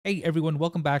Hey everyone,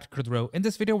 welcome back to Crit the Row. In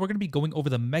this video, we're going to be going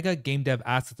over the mega game dev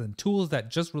assets and tools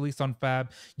that just released on Fab.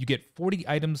 You get 40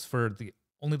 items for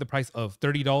only the price of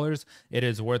 $30. It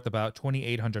is worth about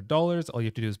 $2,800. All you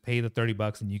have to do is pay the 30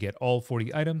 bucks and you get all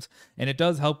 40 items. And it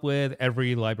does help with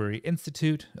every library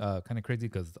institute. Kind of crazy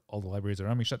because all the libraries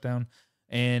around me shut down.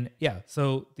 And yeah,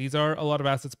 so these are a lot of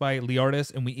assets by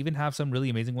Leartis, and we even have some really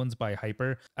amazing ones by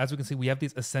Hyper. As we can see, we have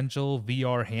these essential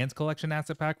VR hands collection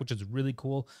asset pack, which is really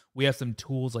cool. We have some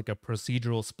tools like a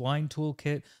procedural spline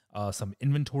toolkit, some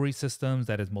inventory systems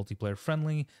that is multiplayer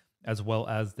friendly, as well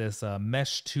as this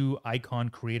Mesh 2 icon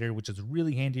creator, which is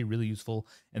really handy, really useful.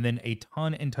 And then a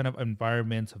ton of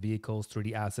environments, vehicles,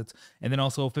 3D assets, and then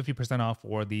also 50% off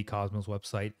for the Cosmos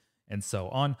website and so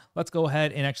on. Let's go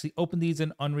ahead and actually open these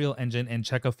in Unreal Engine and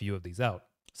check a few of these out.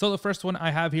 So the first one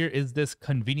I have here is this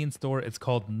convenience store. It's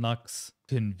called Nux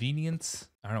Convenience.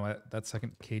 I don't know why that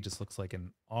second K just looks like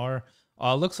an R.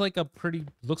 Looks like a pretty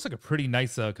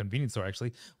nice convenience store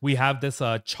actually. We have this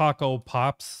Choco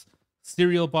Pops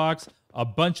cereal box, a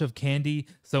bunch of candy.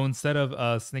 So instead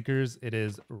of Snickers, it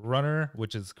is Runner,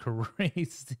 which is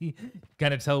crazy.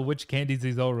 Kind of tell which candies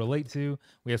these all relate to.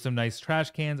 We have some nice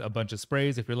trash cans, a bunch of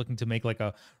sprays. If you're looking to make like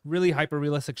a really hyper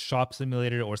realistic shop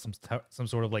simulator or some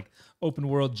sort of like open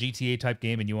world GTA type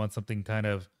game, and you want something kind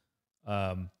of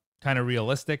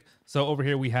realistic. So over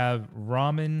here we have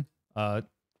ramen,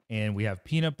 and we have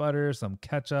peanut butter, some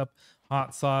ketchup,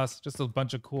 hot sauce, just a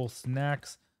bunch of cool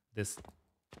snacks. This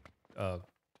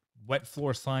wet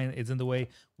floor sign is in the way.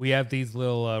 We have these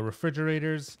little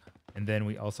refrigerators, and then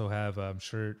we also have, I'm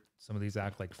sure some of these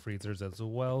act like freezers as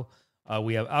well.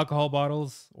 We have alcohol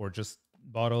bottles or just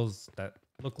bottles that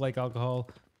look like alcohol.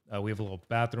 We have a little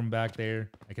bathroom back there.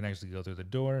 I can actually go through the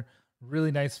door.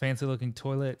 Really nice, fancy looking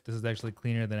toilet. This is actually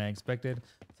cleaner than I expected.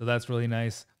 So that's really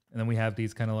nice. And then we have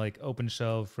these kind of like open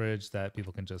shelf fridge that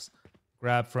people can just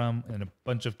grab from, and a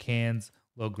bunch of cans,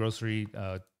 little grocery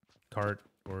cart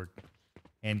or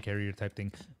hand carrier type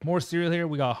thing. More cereal here.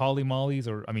 We got Holy Mollies,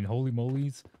 Holy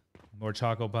Molies, more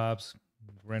Choco Pops,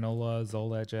 granolas, all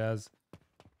that jazz.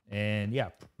 And yeah,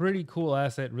 pretty cool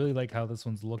asset. Really like how this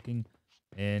one's looking.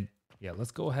 And yeah,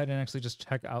 let's go ahead and actually just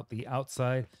check out the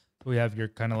outside. We have your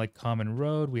kind of like common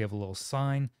road. We have a little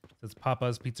sign. It says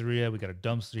Papa's Pizzeria. We got a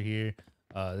dumpster here.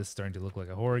 This is starting to look like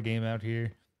a horror game out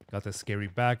here. Got the scary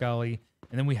back alley.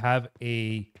 And then we have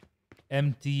a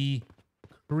empty,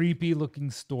 creepy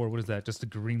looking store. What is that? Just a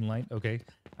green light. Okay.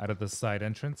 Out of the side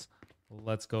entrance.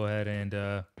 Let's go ahead and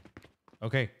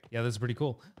okay. Yeah, this is pretty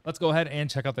cool. Let's go ahead and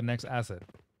check out the next asset.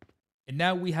 And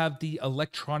now we have the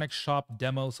electronic shop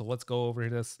demo. So let's go over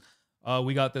this.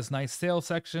 We got this nice sale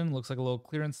section. Looks like a little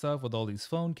clearance stuff with all these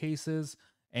phone cases.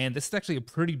 And this is actually a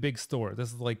pretty big store.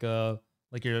 This is like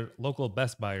your local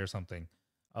Best Buy or something.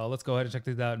 Let's go ahead and check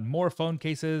these out. More phone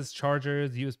cases,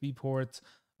 chargers, USB ports,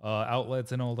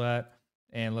 outlets, and all that.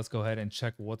 And let's go ahead and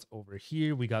check what's over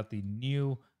here. We got the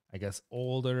new, I guess,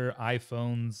 older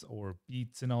iPhones or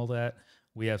Beats and all that.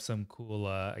 We have some cool,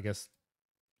 I guess,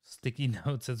 sticky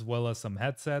notes as well as some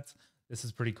headsets. This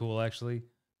is pretty cool, actually.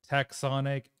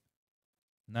 Texonic,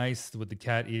 nice with the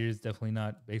cat ears. Definitely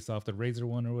not based off the Razer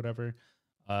one or whatever.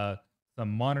 Some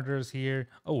monitors here.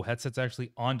 Oh, headsets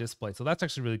actually on display. So that's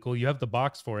actually really cool. You have the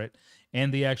box for it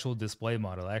and the actual display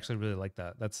model. I actually really like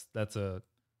that.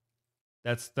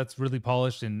 That's really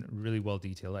polished and really well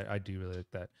detailed. I do really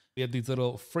like that. We have these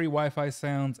little free Wi-Fi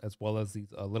sounds as well as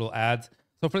these little ads.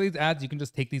 So for these ads, you can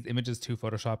just take these images to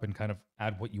Photoshop and kind of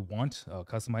add what you want,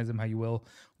 customize them how you will.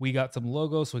 We got some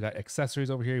logos. So we got accessories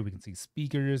over here. We can see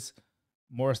speakers,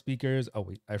 more speakers. Oh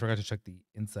wait, I forgot to check the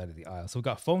inside of the aisle. So we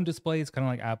got phone displays, kind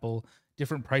of like Apple,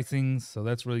 different pricings. So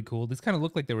that's really cool. These kind of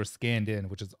look like they were scanned in,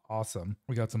 which is awesome.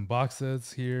 We got some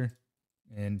boxes here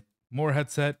and more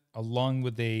headset along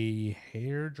with a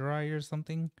hair dryer or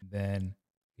something. Then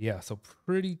yeah, so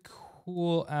pretty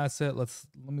cool asset. Let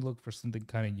me look for something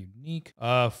kind of unique.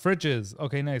 Fridges.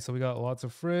 Okay, nice. So we got lots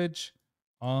of fridge.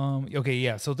 Okay,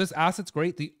 yeah. So this asset's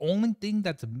great. The only thing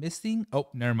that's missing, oh,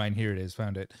 never mind. Here it is.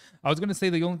 Found it. I was gonna say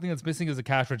the only thing that's missing is the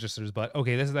cash registers, but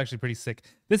okay, this is actually pretty sick.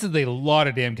 This is a lot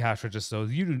of damn cash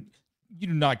registers. You do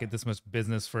not get this much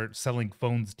business for selling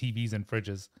phones, TVs, and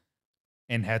fridges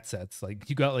and headsets. Like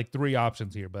you got like three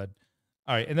options here, bud.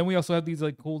 All right, and then we also have these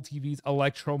like cool TVs,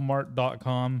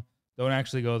 electromart.com. Don't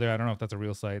actually go there. I don't know if that's a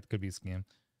real site. It could be a scam.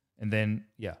 And then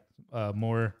yeah,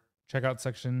 more checkout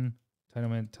section,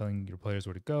 entitlement telling your players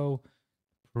where to go.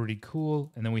 Pretty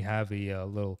cool. And then we have a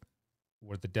little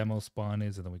where the demo spawn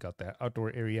is, and then we got that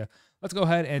outdoor area. Let's go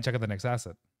ahead and check out the next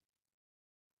asset.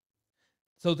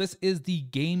 So this is the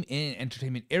game and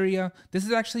entertainment area. This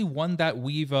is actually one that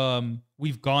we've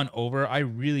gone over. I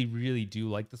really do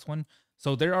like this one.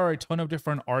 So there are a ton of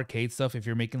different arcade stuff. If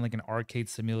you're making like an arcade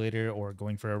simulator or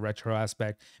going for a retro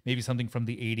aspect, maybe something from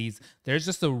the 80s, there's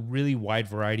just a really wide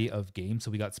variety of games.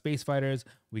 So we got Space Fighters,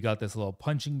 we got this little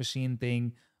punching machine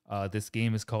thing. This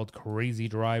game is called Crazy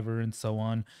Driver and so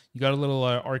on. You got a little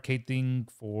arcade thing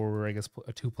for, I guess,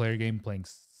 a two-player game playing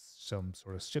some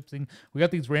sort of ship thing. We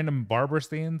got these random barber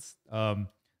stands.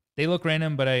 They look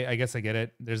random, but I guess I get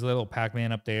it. There's a little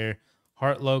Pac-Man up there.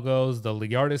 Heart logos, the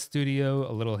Liardis Studio,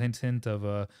 a little hint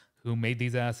of who made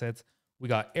these assets. We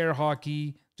got air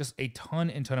hockey, just a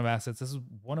ton and ton of assets. This is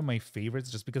one of my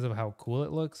favorites just because of how cool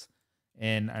it looks.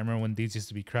 And I remember when these used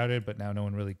to be crowded, but now no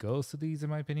one really goes to these, in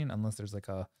my opinion, unless there's like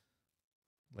a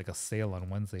sale on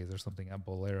Wednesdays or something at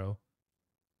Bolero.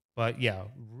 But yeah,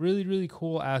 really, really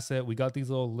cool asset. We got these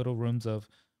little rooms of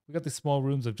we got these small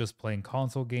rooms of just playing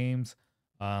console games.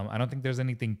 I don't think there's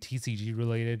anything TCG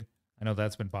related. I know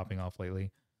that's been popping off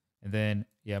lately. And then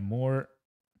yeah, more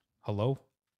hello,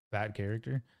 bad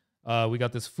character. We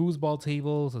got this foosball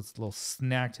table, so it's a little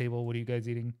snack table. What are you guys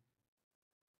eating?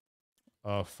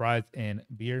 Fries and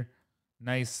beer.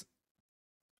 Nice.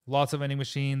 Lots of vending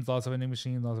machines, lots of vending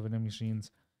machines, lots of vending machines.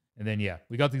 And then yeah,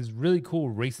 we got these really cool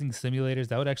racing simulators.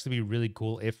 That would actually be really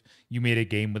cool if you made a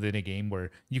game within a game where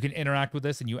you can interact with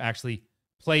this and you actually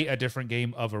play a different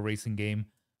game of a racing game.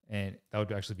 And that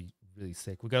would actually be really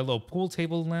sick. We got a little pool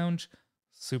table lounge,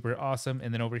 super awesome.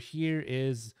 And then over here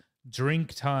is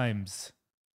drink times.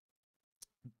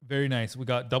 Very nice. We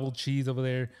got double cheese over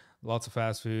there, lots of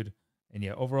fast food. And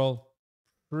yeah, overall,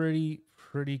 pretty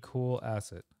cool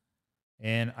asset.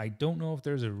 And I don't know if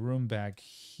there's a room back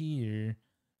here.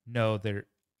 No, there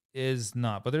is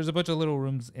not. But there's a bunch of little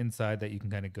rooms inside that you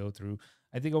can kind of go through.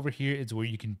 I think over here is where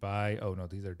you can buy. Oh, no,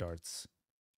 these are darts.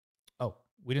 Oh,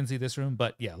 we didn't see this room,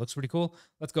 but yeah, looks pretty cool.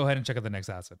 Let's go ahead and check out the next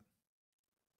asset.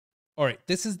 All right,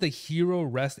 this is the Hero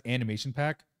Rest animation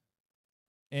pack.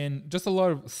 And just a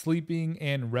lot of sleeping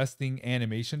and resting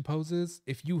animation poses.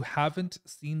 If you haven't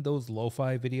seen those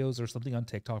lo-fi videos or something on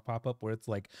TikTok pop up where it's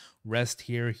like rest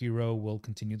here, hero will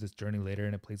continue this journey later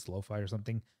and it plays lo-fi or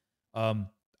something.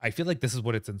 I feel like this is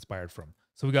what it's inspired from.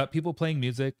 So we got people playing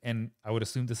music, and I would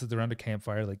assume this is around a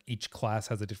campfire. Like each class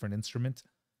has a different instrument.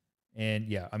 And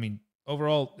yeah, I mean,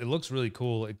 overall, it looks really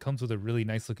cool. It comes with a really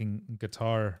nice looking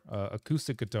guitar,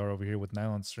 acoustic guitar over here with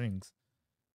nylon strings.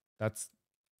 That's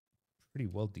pretty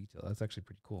well detailed. That's actually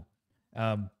pretty cool.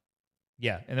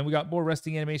 Yeah, and then we got more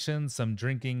resting animations, some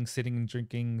drinking, sitting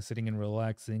and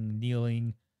relaxing,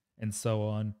 kneeling, and so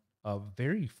on.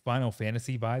 Very Final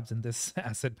Fantasy vibes in this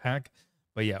asset pack.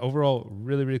 But yeah, overall,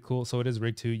 really cool. So it is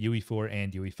rigged to UE4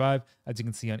 and UE5, as you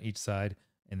can see on each side.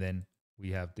 And then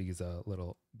we have these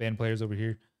little band players over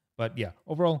here. But yeah,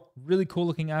 overall, really cool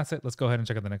looking asset. Let's go ahead and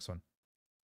check out the next one.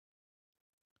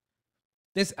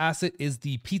 This asset is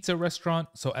the pizza restaurant.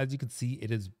 So as you can see, it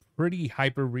is pretty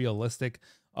hyper realistic.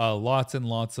 Lots and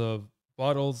lots of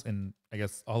bottles and I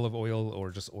guess olive oil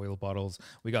or just oil bottles.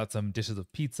 We got some dishes of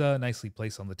pizza nicely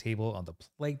placed on the table on the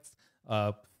plates.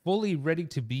 Fully ready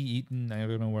to be eaten. I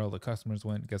don't know where all the customers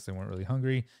went. Guess they weren't really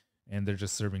hungry and they're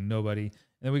just serving nobody. And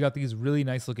then we got these really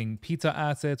nice looking pizza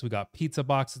assets. We got pizza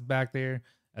boxes back there,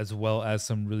 as well as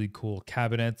some really cool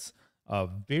cabinets.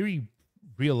 Very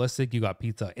realistic. You got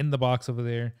pizza in the box over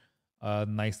there.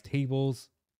 Nice tables.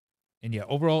 And yeah,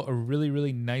 overall, a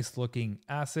really nice looking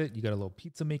asset. You got a little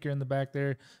pizza maker in the back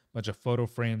there, bunch of photo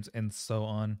frames, and so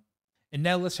on. And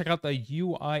now let's check out the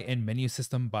UI and menu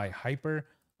system by Hyper.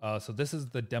 So this is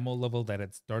the demo level that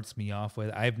it starts me off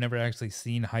with. I've never actually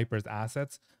seen Hyper's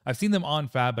assets. I've seen them on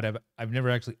Fab, but I've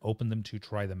never actually opened them to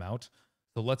try them out.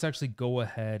 So let's actually go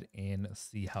ahead and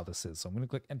see how this is. So I'm going to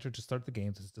click enter to start the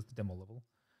game. This is just the demo level.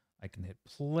 I can hit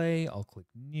play. I'll click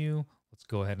new. Let's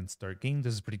go ahead and start game.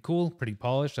 This is pretty cool, pretty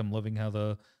polished. I'm loving how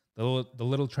the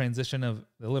little transition of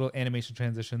the little animation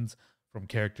transitions from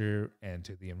character and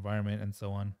to the environment and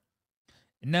so on.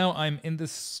 And now I'm in the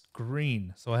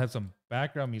screen. So I have some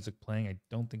background music playing. I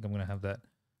don't think I'm going to have that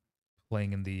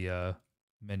playing in the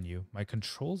menu. My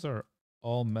controls are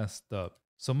all messed up.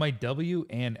 So my W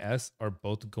and S are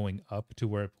both going up to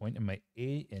where I point, and my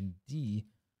A and D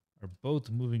are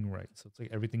both moving right. So it's like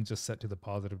everything's just set to the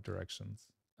positive directions.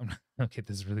 Okay,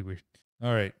 this is really weird.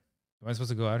 All right. Am I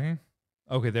supposed to go out here?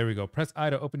 Okay, there we go. Press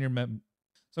I to open your map.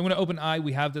 So I'm going to open I.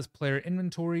 We have this player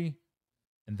inventory.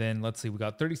 And then let's see, we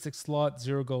got 36 slots,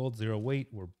 0 gold, 0 weight.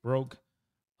 We're broke.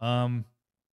 I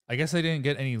guess I didn't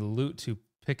get any loot to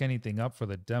pick anything up for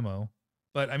the demo.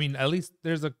 But I mean, at least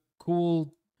there's a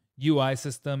cool UI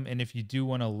system. And if you do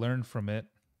want to learn from it,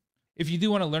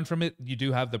 you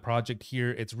do have the project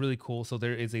here. It's really cool. So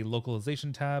there is a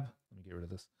localization tab. Let me get rid of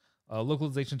this.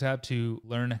 localization tab to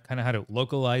learn kind of how to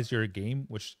localize your game,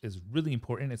 which is really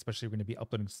important, especially if you're going to be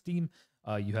uploading to Steam.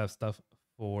 You have stuff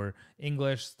for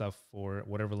English, stuff for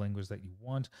whatever language that you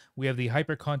want. We have the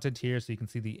hyper content here, so you can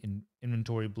see the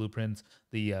inventory blueprints,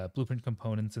 the blueprint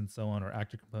components, and so on, or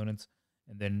actor components,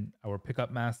 and then our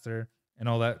pickup master and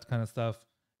all that kind of stuff.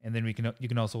 And then you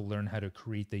can also learn how to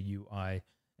create the UI.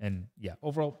 And yeah,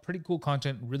 overall, pretty cool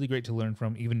content, really great to learn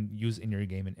from, even use in your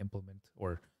game and implement.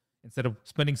 Or instead of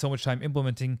spending so much time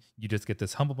implementing, you just get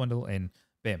this Humble Bundle and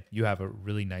bam, you have a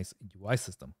really nice UI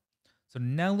system. So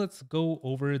now let's go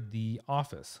over the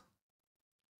Office.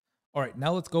 All right,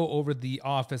 now let's go over the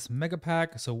Office Mega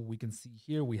Pack. So we can see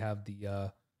here we have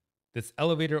the this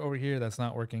elevator over here that's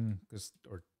not working,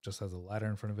 or just has a ladder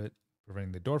in front of it,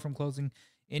 preventing the door from closing.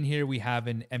 In here we have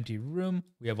an empty room.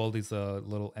 We have all these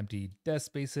little empty desk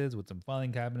spaces with some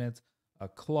filing cabinets, a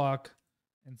clock,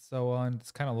 and so on.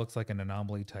 This kind of looks like an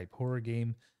anomaly type horror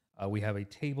game. We have a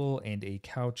table and a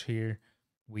couch here.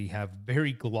 We have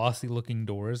very glossy looking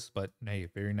doors, but hey,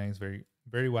 very nice,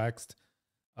 very waxed.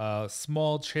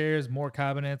 Small chairs, more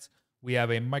cabinets. We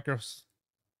have a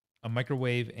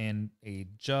microwave and a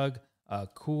jug, a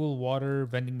cool water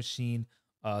vending machine,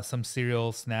 some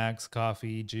cereal, snacks,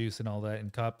 coffee, juice, and all that in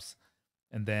cups.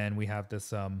 And then we have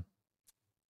this I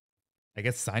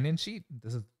guess sign-in sheet.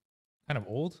 This is kind of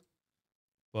old,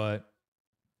 but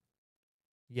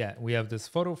yeah, we have this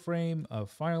photo frame, a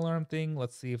fire alarm thing.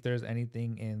 Let's see if there's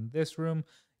anything in this room.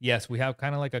 Yes, we have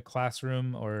kind of like a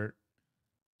classroom or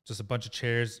just a bunch of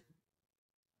chairs.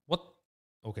 What?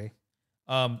 Okay.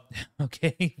 Um,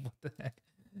 okay. What the heck?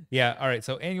 Yeah. All right.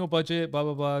 So annual budget, blah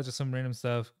blah blah. Just some random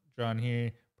stuff drawn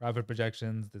here. Profit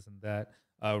projections, this and that.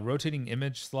 Rotating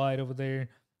image slide over there,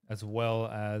 as well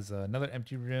as another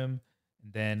empty room.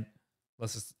 And then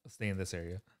let's just stay in this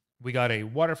area. We got a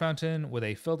water fountain with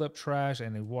a filled up trash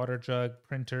and a water jug,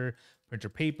 printer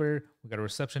paper. We got a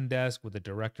reception desk with a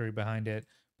directory behind it.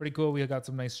 Pretty cool. We got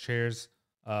some nice chairs.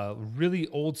 Really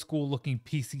old school looking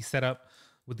PC setup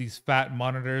with these fat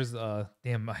monitors.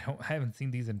 Damn, I haven't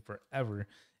seen these in forever.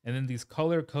 And then these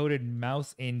color coded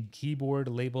mouse and keyboard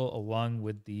label along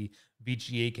with the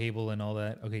VGA cable and all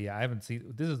that. Okay, yeah, I haven't seen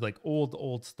this is like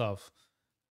old stuff.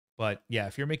 But yeah,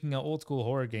 if you're making an old school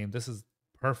horror game, this is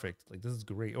perfect. Like this is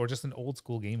great. Or just an old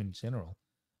school game in general.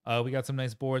 We got some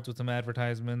nice boards with some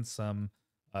advertisements, some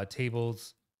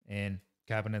tables and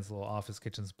cabinets, little office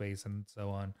kitchen space, and so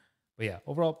on. But yeah,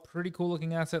 overall, pretty cool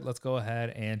looking asset. Let's go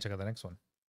ahead and check out the next one.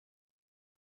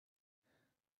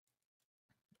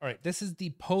 All right, this is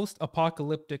the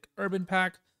post-apocalyptic urban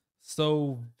pack.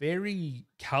 So very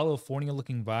California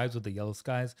looking vibes with the yellow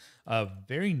skies.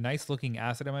 Very nice looking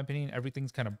asset in my opinion.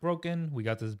 Everything's kind of broken. We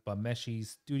got this Bameshi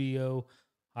Studio,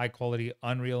 high quality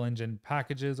Unreal Engine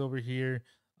packages over here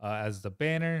as the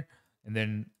banner. And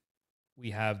then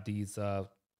we have these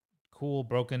cool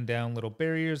broken down little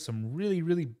barriers, some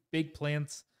really big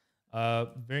plants.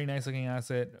 Very nice looking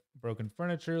asset, broken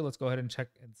furniture. Let's go ahead and check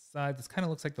inside. This kind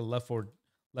of looks like the Left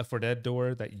 4 Dead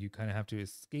door that you kind of have to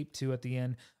escape to at the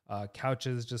end.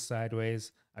 Couches just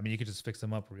sideways. I mean, you could just fix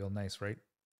them up real nice, right?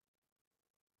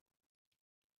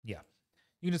 Yeah,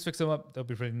 you can just fix them up. They'll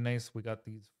be pretty nice. We got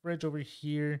these fridge over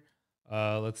here.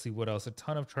 Let's see what else. A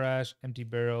ton of trash, empty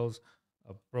barrels,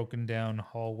 a broken down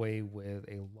hallway with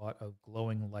a lot of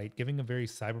glowing light, giving a very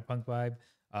cyberpunk vibe.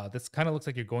 This kind of looks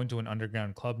like you're going to an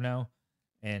underground club now.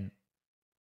 And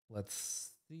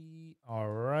let's see. All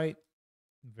right.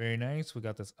 Very nice. We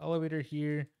got this elevator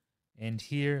here and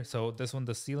here. So this one,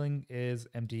 the ceiling is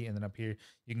empty. And then up here,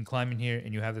 you can climb in here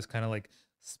and you have this kind of like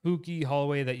spooky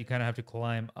hallway that you kind of have to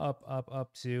climb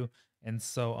up to and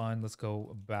so on. Let's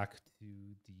go back to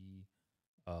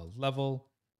the level.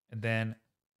 And then,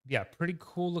 yeah, pretty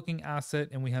cool looking asset.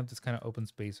 And we have this kind of open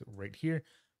space right here.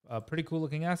 Pretty cool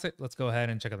looking asset. Let's go ahead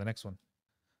and check out the next one.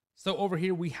 So over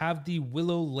here, we have the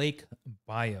Willow Lake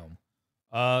biome.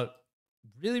 Uh,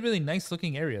 really nice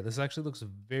looking area. This actually looks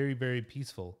very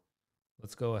peaceful.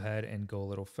 Let's go ahead and go a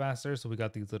little faster. So we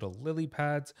got these little lily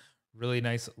pads, really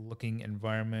nice looking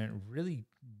environment, really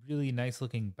nice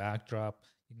looking backdrop.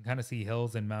 You can kind of see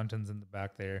hills and mountains in the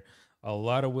back there. A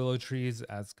lot of willow trees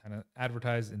as kind of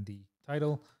advertised in the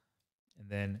title. And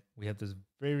then we have this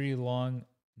very long,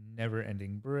 never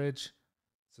ending bridge.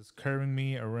 This is curving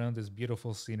me around this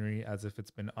beautiful scenery as if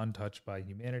it's been untouched by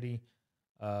humanity.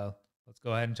 Let's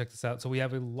go ahead and check this out. So we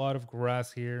have a lot of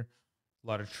grass here, a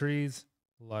lot of trees,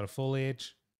 a lot of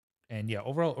foliage, and yeah,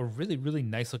 overall a really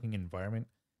nice looking environment.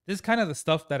 This is kind of the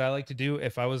stuff that I like to do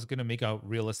if I was gonna make a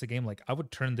realistic game. Like I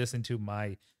would turn this into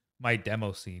my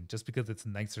demo scene just because it's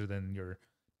nicer than your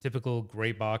typical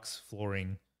gray box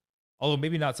flooring. Although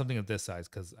maybe not something of this size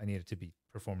because I need it to be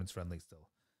performance friendly still.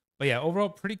 But yeah, overall,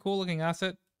 pretty cool looking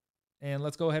asset. And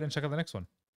let's go ahead and check out the next one.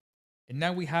 And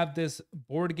now we have this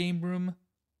board game room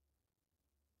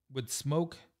with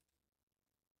smoke.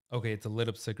 Okay, it's a lit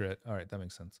up cigarette. All right, that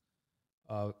makes sense.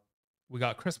 We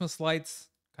got Christmas lights,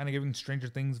 kind of giving Stranger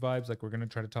Things vibes. Like we're gonna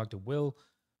try to talk to Will.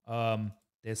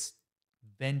 This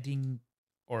vending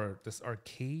or this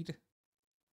arcade.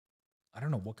 I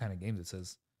don't know what kind of game this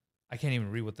is. I can't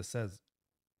even read what this says.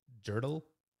 Jurtle?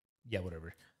 Yeah,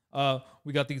 whatever.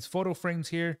 We got these photo frames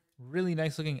here. Really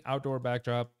nice looking outdoor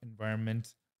backdrop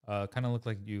environment. Kind of look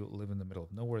like you live in the middle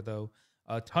of nowhere though.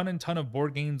 A ton and ton of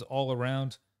board games all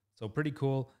around. So pretty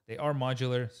cool. They are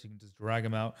modular, so you can just drag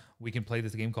them out. We can play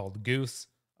this game called Goose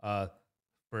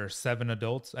for 7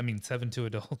 adults. I mean, 7 to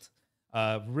adults.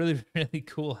 Really, really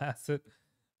cool asset.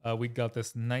 We got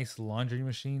this nice laundry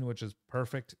machine, which is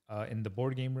perfect in the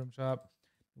board game room shop.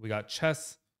 We got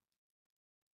chess,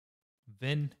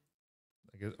 vin,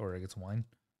 I guess wine.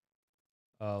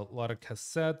 A lot of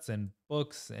cassettes and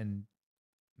books and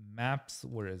maps.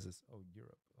 Where is this? Oh,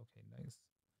 Europe. Okay,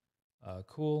 nice.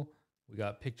 Cool. We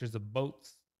got pictures of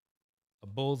boats, a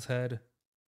bull's head.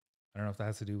 I don't know if that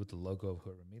has to do with the logo of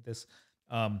whoever made this.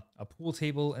 A pool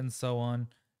table and so on.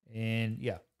 And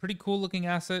yeah, pretty cool looking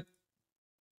asset.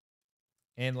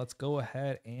 And let's go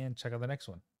ahead and check out the next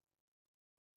one.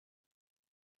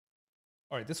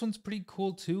 All right, this one's pretty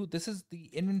cool too. This is the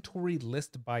inventory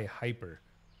list by Hyper.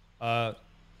 I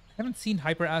haven't seen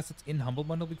Hyper assets in Humble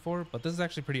Bundle before, but this is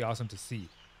actually pretty awesome to see.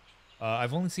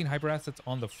 I've only seen Hyper assets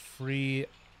on the free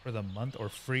for the month or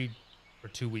free for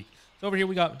 2 weeks. So over here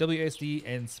we got WASD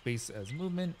and space as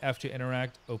movement, F to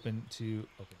interact, open to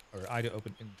open, or I to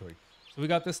open inventory. So we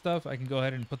got this stuff. I can go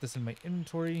ahead and put this in my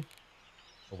inventory.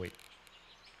 Oh wait,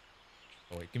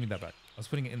 give me that back. I was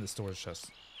putting it in the storage chest.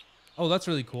 Oh, that's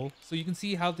really cool. So you can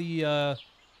see how the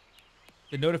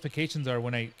notifications are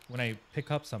when I pick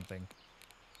up something.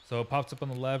 So it pops up on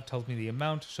the left, tells me the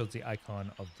amount, shows the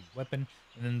icon of the weapon,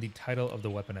 and then the title of the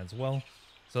weapon as well.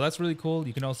 So that's really cool.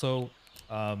 You can also,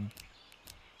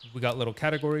 we got little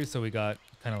categories. So we got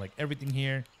kind of like everything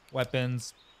here,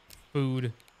 weapons,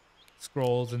 food,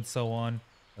 scrolls, and so on.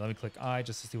 And let me click I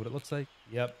just to see what it looks like.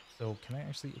 Yep. So can I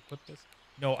actually equip this?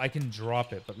 No, I can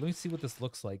drop it, but let me see what this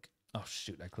looks like. Oh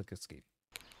shoot, I click escape.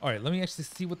 All right, let me actually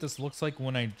see what this looks like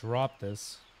when I drop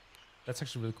this. That's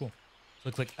actually really cool. So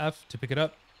I click F to pick it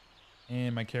up,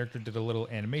 and my character did a little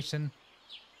animation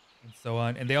and so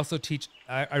on. And they also teach,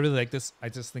 I really like this. I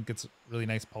just think it's really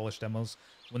nice polished demos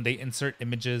when they insert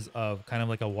images of kind of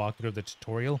like a walkthrough of the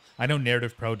tutorial. I know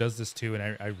Narrative Pro does this too,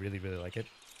 and I really, really like it.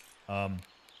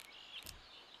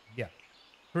 Yeah,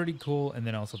 pretty cool. And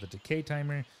then also the decay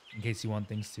timer in case you want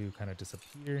things to kind of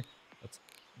disappear. Let's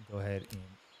go ahead and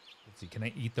let's see. Can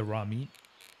I eat the raw meat?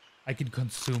 I can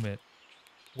consume it.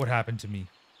 What happened to me?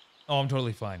 Oh, I'm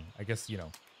totally fine. I guess, you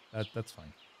know, that's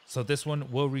fine. So this one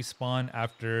will respawn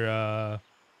after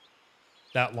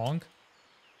that long.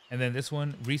 And then this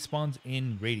one respawns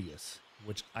in radius,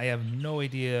 which I have no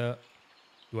idea.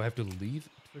 Do I have to leave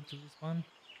for it to respawn?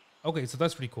 Okay, so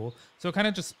that's pretty cool. So it kind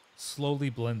of just slowly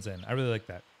blends in. I really like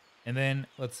that. And then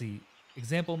let's see.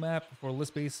 Example map for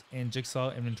list base and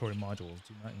jigsaw inventory modules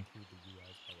do not include the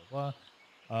UIs, blah,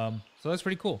 blah, blah. So that's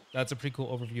pretty cool. That's a pretty cool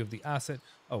overview of the asset.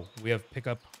 Oh, we have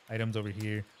pickup items over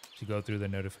here to go through the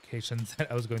notifications that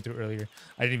I was going through earlier.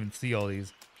 I didn't even see all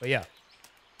these, but yeah,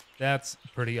 that's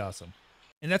pretty awesome.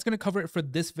 And that's going to cover it for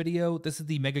this video. This is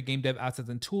the Mega Game Dev Assets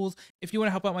and Tools. If you want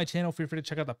to help out my channel, feel free to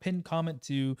check out the pinned comment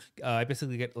to I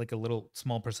basically get like a little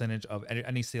small percentage of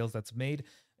any sales that's made.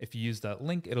 If you use that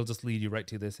link, it'll just lead you right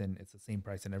to this, and it's the same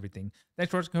price and everything. Thanks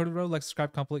for watching Coded Road. Like,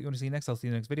 subscribe, comment, what you want to see next. I'll see you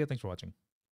in the next video. Thanks for watching.